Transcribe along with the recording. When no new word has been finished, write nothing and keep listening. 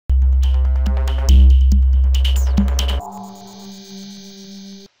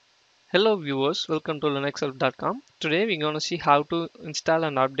Hello viewers, welcome to Linuxmint.com. Today we're going to see how to install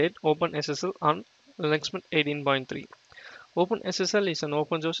and update OpenSSL on Linuxmint 18.3. OpenSSL is an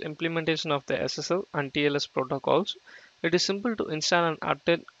open source implementation of the SSL and TLS protocols. It is simple to install and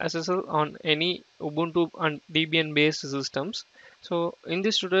update SSL on any Ubuntu and Debian based systems. So in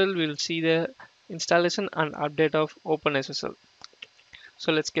this tutorial we'll see the installation and update of OpenSSL.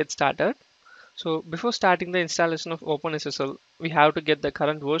 So let's get started. So before starting the installation of OpenSSL, we have to get the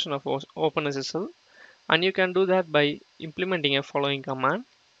current version of OpenSSL, and you can do that by implementing a following command.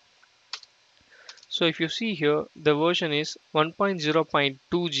 So if you see here, the version is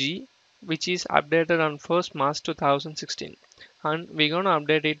 1.0.2g, which is updated on 1st March 2016, and we're gonna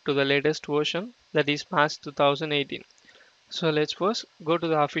update it to the latest version, that is March 2018. So let's first go to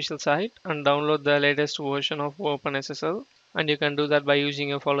the official site and download the latest version of OpenSSL, and you can do that by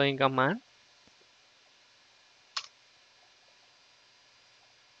using a following command.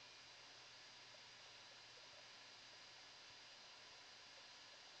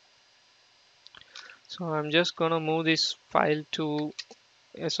 So I'm just gonna move this file to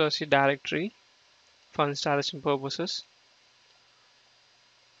SOC directory for installation purposes.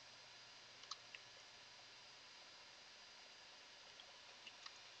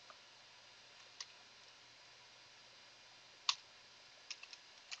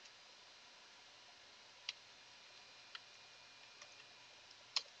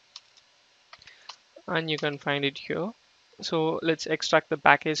 And you can find it here. So let's extract the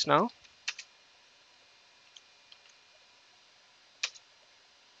package now.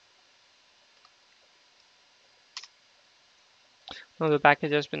 Now the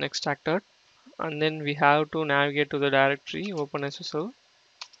package has been extracted, and then we have to navigate to the directory OpenSSL.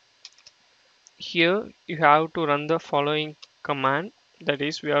 Here you have to run the following command, that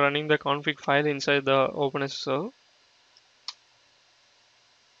is we are running the config file inside the OpenSSL.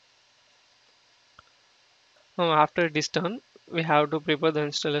 Now after it is done, we have to prepare the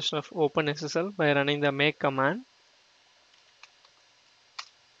installation of OpenSSL by running the make command.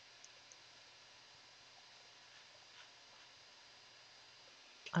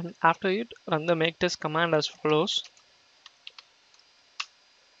 And after it, run the make test command as follows.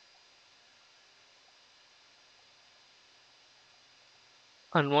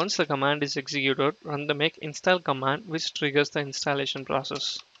 And once the command is executed, run the make install command, which triggers the installation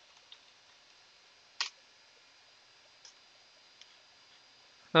process.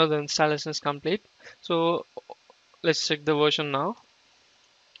 Now the installation is complete. So let's check the version now.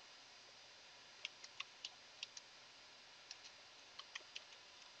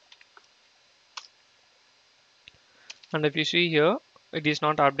 And if you see here, it is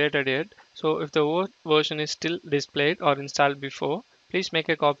not updated yet. So if the version is still displayed or installed before, please make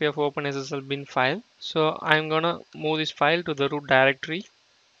a copy of OpenSSL bin file. So I'm gonna move this file to the root directory,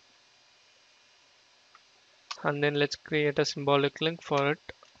 and then let's create a symbolic link for it.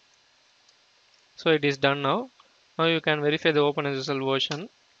 So it is done now. Now you can verify the OpenSSL version.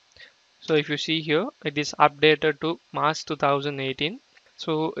 So if you see here, it is updated to March 2018.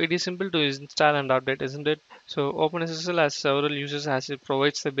 So it is simple to install and update, isn't it? So OpenSSL has several uses as it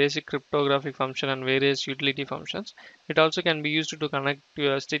provides the basic cryptographic function and various utility functions. It also can be used to connect to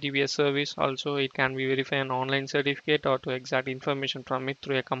your HTTPS service. Also, it can be verify an online certificate or to extract information from it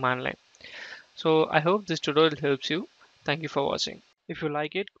through a command line. So I hope this tutorial helps you. Thank you for watching. If you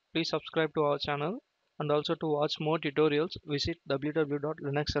like it, please subscribe to our channel, and also to watch more tutorials, visit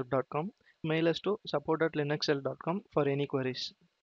www.linuxhelp.com. Mail us to support@linuxhelp.com for any queries.